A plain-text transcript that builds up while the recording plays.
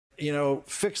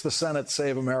fix the Senate,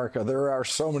 save America. There are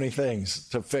so many things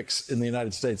to fix in the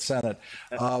United States Senate.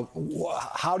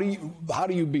 How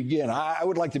do you begin? I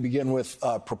would like to begin with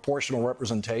proportional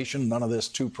representation. None of this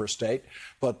 2 per state,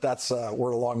 but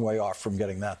we're a long way off from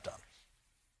getting that done.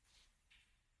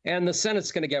 And the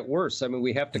Senate's going to get worse. I mean,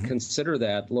 we have to consider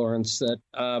that, Lawrence, that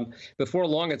before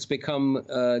long it's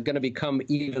going to become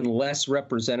even less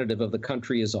representative of the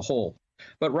country as a whole.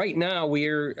 But right now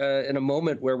we're in a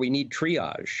moment where we need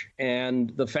triage.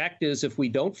 And the fact is, if we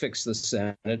don't fix the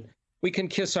Senate, we can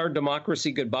kiss our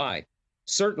democracy goodbye.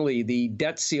 Certainly, the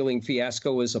debt ceiling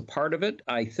fiasco is a part of it.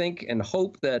 I think and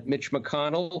hope that Mitch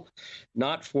McConnell,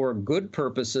 not for good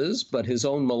purposes, but his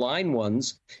own malign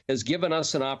ones, has given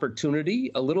us an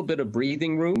opportunity, a little bit of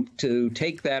breathing room to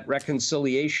take that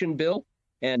reconciliation bill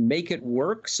and make it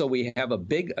work so we have a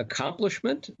big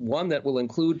accomplishment, one that will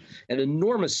include an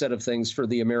enormous set of things for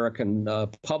the American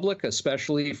public,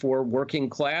 especially for working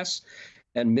class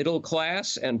and middle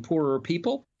class and poorer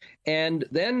people. And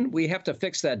then we have to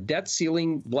fix that debt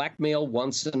ceiling blackmail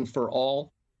once and for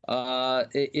all.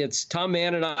 It's Tom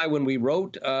Mann and I, when we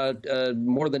wrote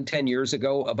more than 10 years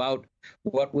ago about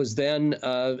what was then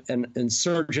an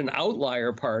insurgent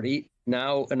outlier party,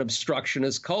 now an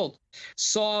obstructionist cult,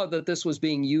 saw that this was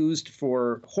being used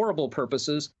for horrible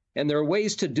purposes. And there are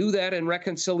ways to do that in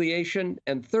reconciliation.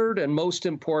 And third, and most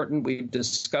important, we've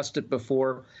discussed it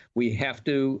before, we have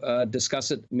to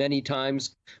discuss it many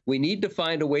times. We need to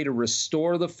find a way to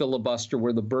restore the filibuster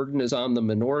where the burden is on the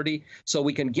minority so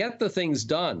we can get the things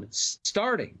done,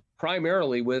 starting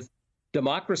primarily with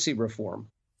democracy reform,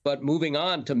 but moving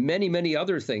on to many, many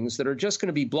other things that are just going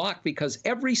to be blocked because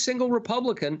every single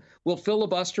Republican will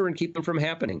filibuster and keep them from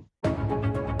happening.